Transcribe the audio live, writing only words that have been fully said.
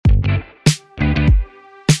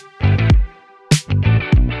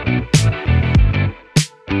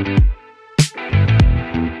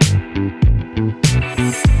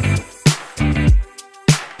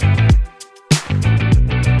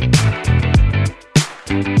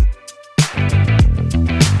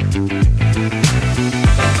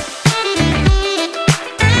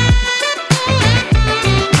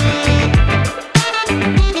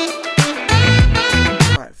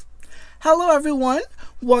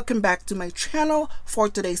welcome back to my channel. For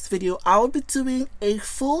today's video, I will be doing a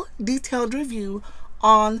full detailed review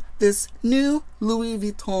on this new Louis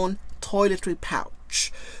Vuitton toiletry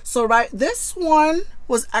pouch. So this one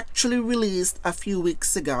was actually released a few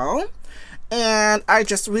weeks ago and I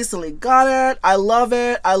just recently got it. I love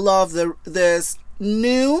it. I love this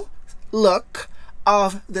new look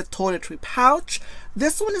of the toiletry pouch.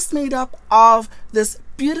 This one is made up of this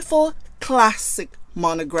beautiful classic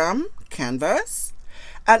monogram canvas,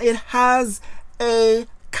 and it has a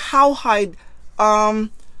cowhide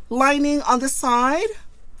lining on the side,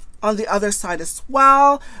 on the other side as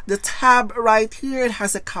well. The tab right here, it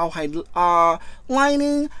has a cowhide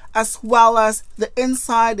lining, as well as the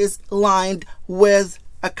inside is lined with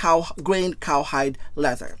a grained cowhide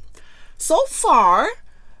leather. So far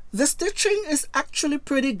the stitching is actually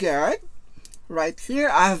pretty good. Right here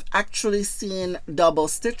I've actually seen double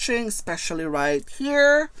stitching, especially right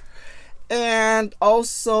here, and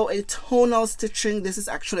also a tonal stitching. This is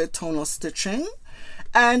actually a tonal stitching,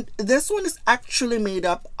 and this one is actually made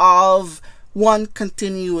up of one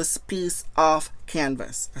continuous piece of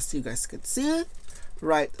canvas, as you guys can see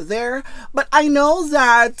right there. But I know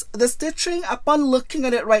that the stitching, upon looking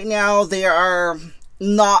at it right now, they are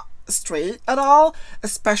not straight at all,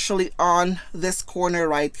 especially on this corner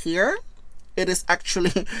right here. It is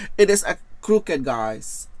a crooked,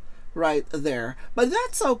 guys, right there, but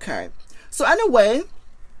that's okay. So anyway,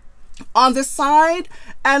 on the side,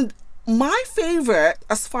 and my favorite,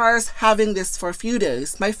 as far as having this for a few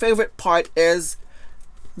days, my favorite part is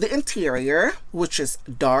the interior, which is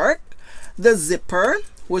dark, the zipper,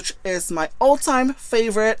 which is my all-time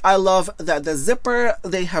favorite. I love that the zipper,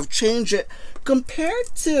 they have changed it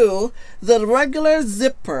compared to the regular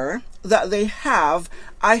zipper that they have.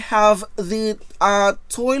 I have the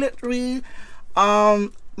toiletry,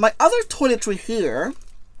 my other toiletry here.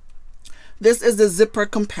 This is the zipper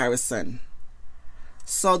comparison.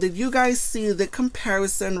 So did you guys see the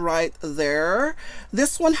comparison right there?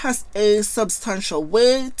 This one has a substantial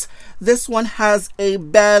weight. This one has a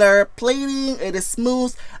better plating. It is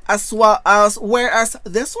smooth, as well as, whereas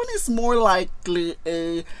this one is more likely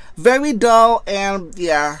a very dull, and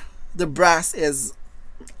yeah, the brass is,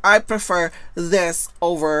 I prefer this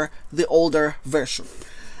over the older version.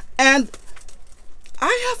 And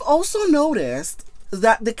I have also noticed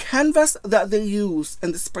that the canvas that they use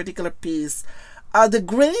in this particular piece, the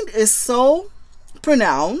grain is so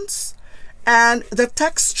pronounced and the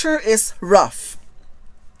texture is rough.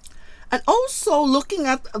 And also looking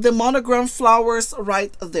at the monogram flowers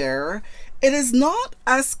right there, it is not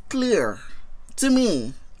as clear to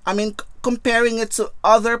me. I mean, comparing it to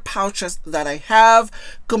other pouches that I have,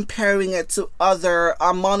 comparing it to other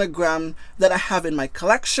monogram that I have in my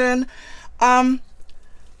collection.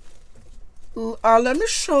 Let me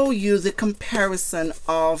show you the comparison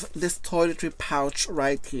of this toiletry pouch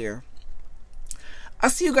right here.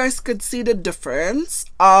 As you guys could see the difference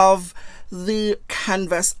of the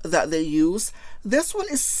canvas that they use. This one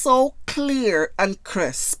is so clear and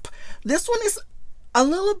crisp. This one is a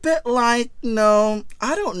little bit like, no,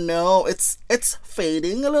 I don't know, it's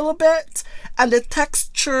fading a little bit, and the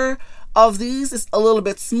texture of these is a little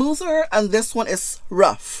bit smoother, and this one is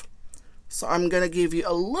rough. So I'm gonna give you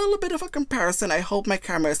a little bit of a comparison. I hope my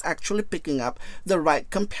camera is actually picking up the right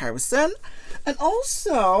comparison. And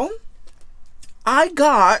also I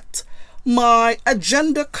got my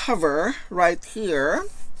agenda cover right here,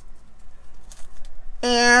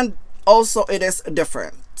 and also it is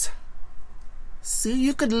different. See,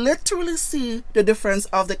 you could literally see the difference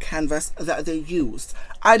of the canvas that they used.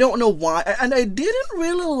 I don't know why, and I didn't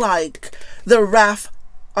really like the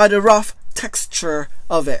rough texture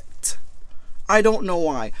of it. I don't know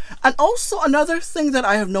why. And also another thing that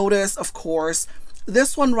I have noticed, of course,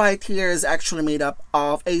 this one right here is actually made up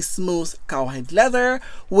of a smooth cowhide leather,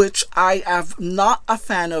 which I am not a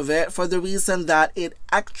fan of it, for the reason that it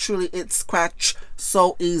scratches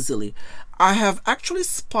so easily. I have actually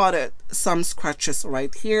spotted some scratches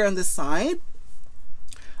right here on the side.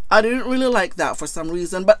 I didn't really like that for some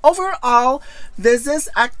reason, but overall this is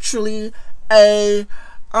actually a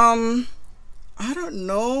I don't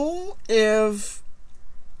know if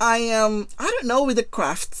I don't know with the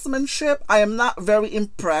craftsmanship. I am not very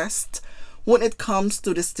impressed when it comes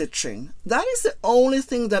to the stitching. That is the only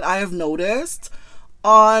thing that I have noticed.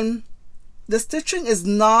 On the stitching is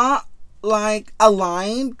not like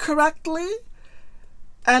aligned correctly.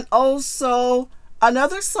 And also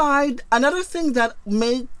another thing that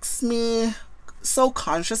makes me so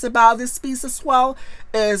conscious about this piece as well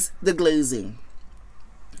is the glazing.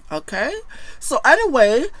 Okay, so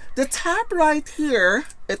anyway, the tab right here,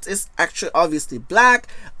 it is actually obviously black.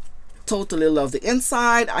 totally love the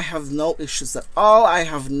inside. I have no issues at all. I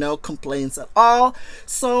have no complaints at all.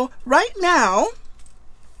 So right now,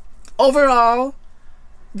 overall,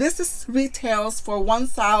 this retails for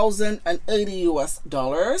 $1,080 US.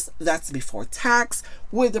 That's before tax,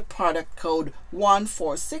 with the product code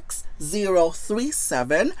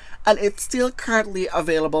 146037, and it's still currently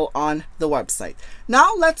available on the website.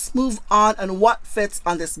 Now let's move on what fits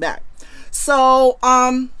on this bag. So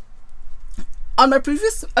on my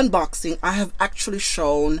previous unboxing, I have actually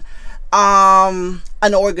shown an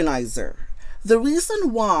organizer. The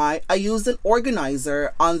reason why I use an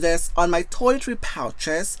organizer on my toiletry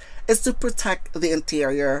pouches is to protect the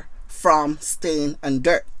interior from stain and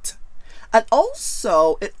dirt. And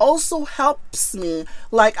also, it also helps me,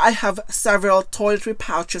 like I have several toiletry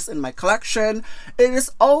pouches in my collection.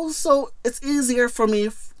 It's easier for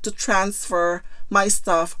me to transfer my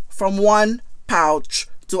stuff from one pouch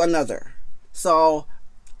to another. So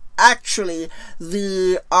actually,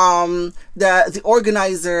 the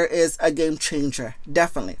organizer is a game changer,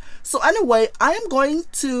 definitely. So anyway, I am going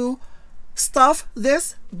to stuff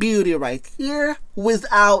this beauty right here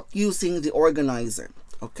without using the organizer.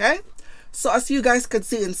 Okay, so as you guys can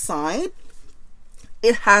see inside,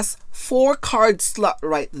 it has 4 card slot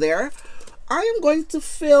right there. I am going to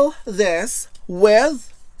fill this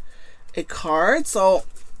with a card. So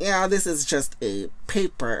yeah, this is just a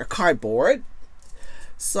cardboard.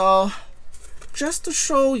 So just to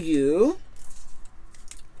show you,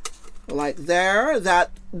 like there,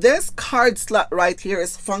 that this card slot right here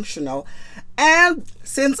is functional. And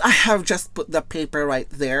since I have just put the paper right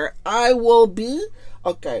there, I will be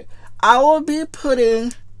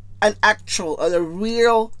putting a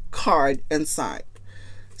real card inside.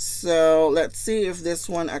 So let's see if this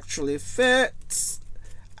one actually fits.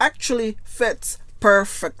 Actually fits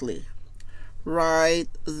perfectly. Right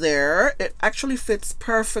there, it actually fits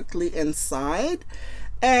perfectly inside.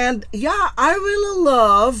 And yeah, I really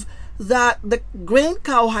love that the grain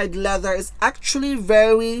cowhide leather is actually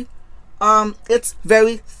very it's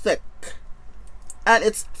very thick, and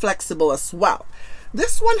it's flexible as well.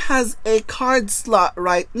 This one has a card slot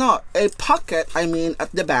a pocket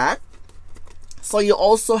at the back, so you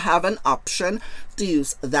also have an option to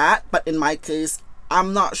use that. But in my case,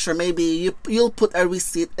 I'm not sure, maybe you'll put a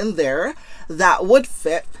receipt in there that would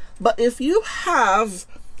fit. But if you have,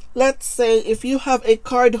 let's say, if you have a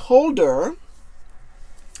card holder,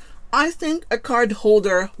 I think a card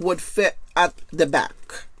holder would fit at the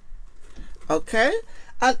back. Okay,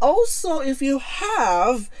 and also if you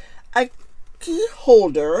have a key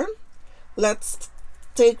holder, let's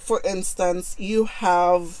take for instance, you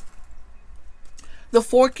have the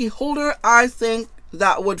 4 key holder, I think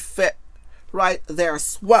that would fit right there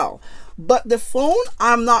as well. But the phone,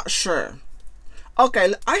 I'm not sure.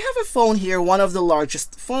 Okay, I have a phone here, one of the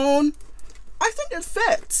largest phone. I think it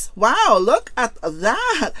fits. Wow, look at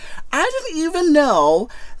that. I didn't even know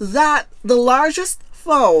that the largest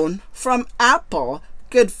phone from Apple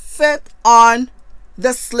could fit on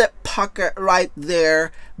the slip pocket right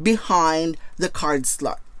there behind the card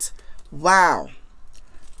slot. Wow.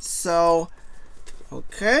 So,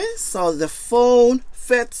 okay, so the phone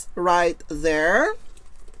fits right there.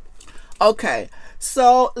 Okay,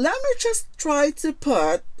 so let me just try to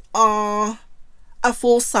put a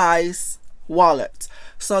full-size wallet.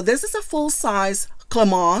 So this is a full-size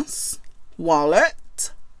Clemence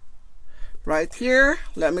wallet right here.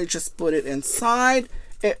 Let me just put it inside.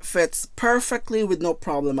 It fits perfectly with no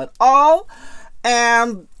problem at all.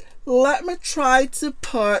 And let me try to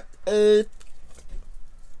put a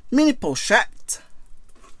mini pochette.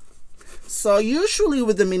 So usually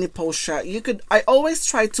with the mini pochette, I always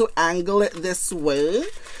try to angle it this way,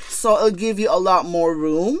 so it'll give you a lot more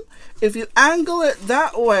room. If you angle it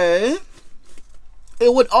that way,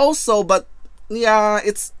 it would also, but yeah,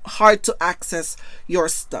 it's hard to access your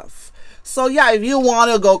stuff. So yeah, if you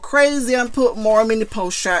want to go crazy and put more mini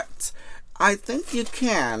pochettes, I think you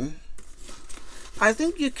can. I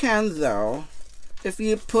think you can though, if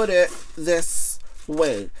you put it this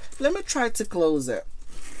way. Let me try to close it.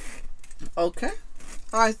 Okay,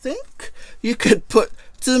 I think you could put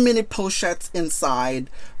 2 mini pochettes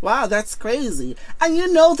inside. Wow, that's crazy. And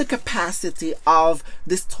you know the capacity of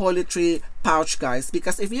this toiletry pouch, guys,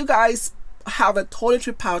 because if you guys have a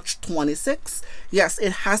toiletry pouch 26, yes,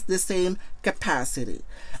 it has the same capacity.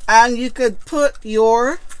 And you could put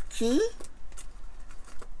your key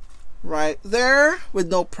right there with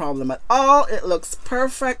no problem at all. It looks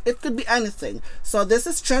perfect. It could be anything. So this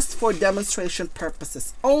is just for demonstration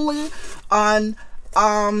purposes only on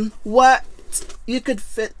what you could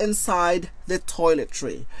fit inside the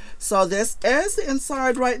toiletry. So this is the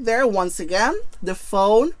inside right there. Once again, the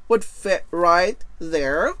phone would fit right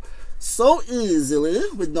there so easily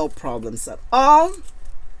with no problems at all.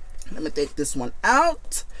 Let me take this one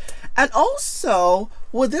out. And also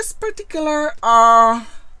with this particular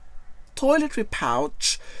toiletry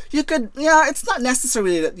pouch, you could, yeah, it's not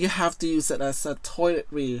necessary that you have to use it as a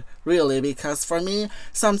toiletry really, because for me,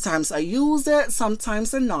 sometimes I use it,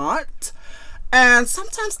 sometimes I'm not. And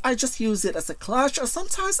sometimes I just use it as a clutch, or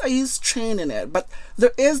sometimes I use chain in it. But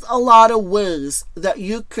there is a lot of ways that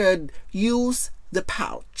you could use the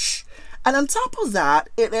pouch. And on top of that,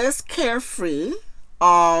 it is carefree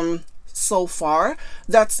so far.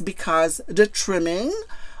 That's because the trimming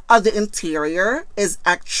of the interior is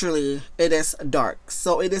actually, it is dark.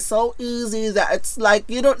 So it is so easy that it's like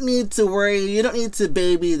you don't need to worry, you don't need to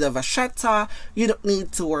baby the vachetta, you don't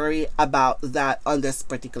need to worry about that on this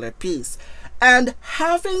particular piece. And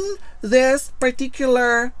having this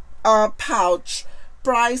particular pouch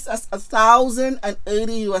priced as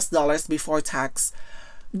 $1,080 before tax,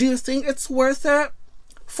 do you think it's worth it?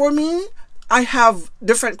 For me, I have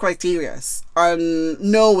different criterias on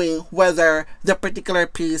knowing whether the particular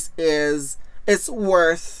piece is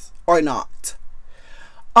worth or not.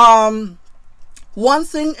 One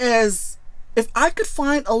thing is, if I could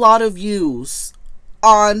find a lot of use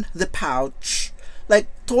on the pouch, like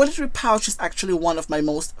toiletry pouch is actually one of my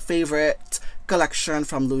most favorite collection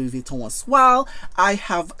from Louis Vuitton as well. I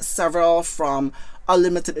have several from a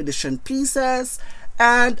limited edition pieces,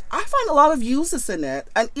 and I find a lot of uses in it.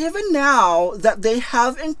 And even now that they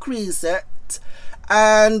have increased it,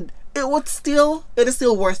 and it is still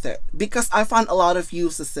worth it because I find a lot of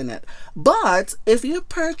uses in it. But if you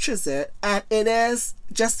purchase it and it is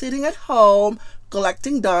just sitting at home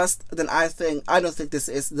collecting dust, then I don't think this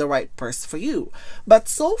is the right purse for you. But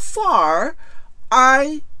so far,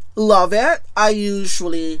 I love it. I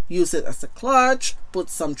usually use it as a clutch, put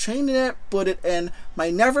some chain in it, put it in my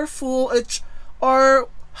never full, or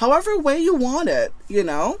however way you want it, you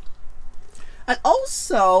know. And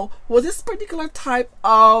also with this particular type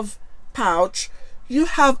of pouch, you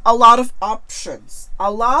have a lot of options,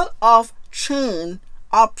 a lot of chain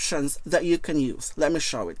options that you can use. Let me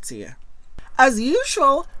show it to you. As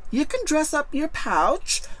usual, you can dress up your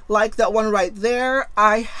pouch like that one right there.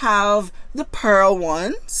 I have the pearl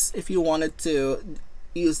ones if you wanted to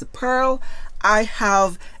use the pearl. I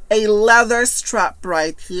have a leather strap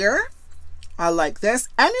right here. I like this.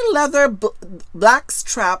 Any leather black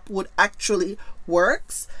strap would actually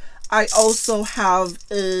works. I also have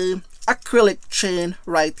a acrylic chain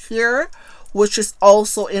right here, which is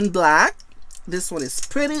also in black. This one is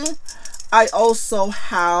pretty. I also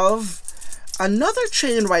have another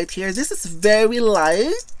chain right here. This is very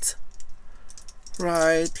light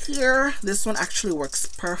right here. This one actually works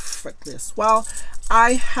perfectly as well.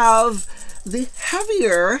 I have the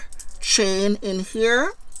heavier chain in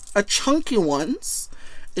here, a chunky ones.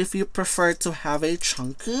 If you prefer to have a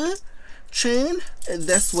chunky chain,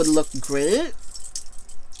 this would look great.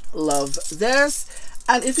 Love this.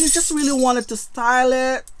 And if you just really wanted to style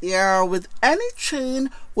it, yeah, with any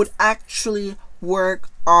chain would actually work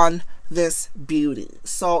on this beauty.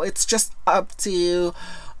 So it's just up to you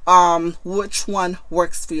which one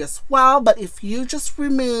works for you as well. But if you just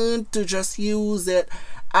remain to just use it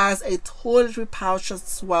as a toiletry pouch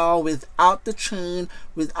as well, without the chain,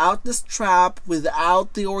 without the strap,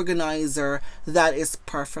 without the organizer, that is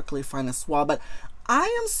perfectly fine as well. But I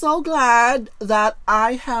am so glad that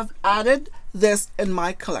I have added this in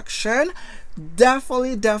my collection.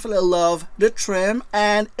 Definitely love the trim,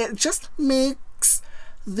 and it just makes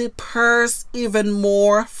the purse even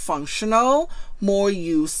more functional, more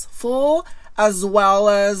useful, as well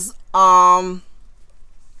as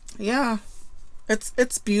yeah,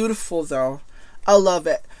 it's beautiful though. I love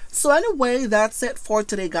it. So anyway, that's it for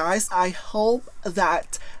today, guys. I hope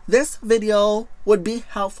that this video would be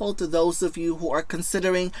helpful to those of you who are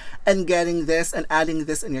considering and getting this and adding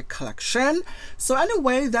this in your collection. So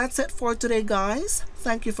anyway, that's it for today, guys.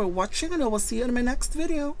 Thank you for watching, and I will see you in my next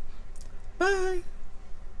video. Bye.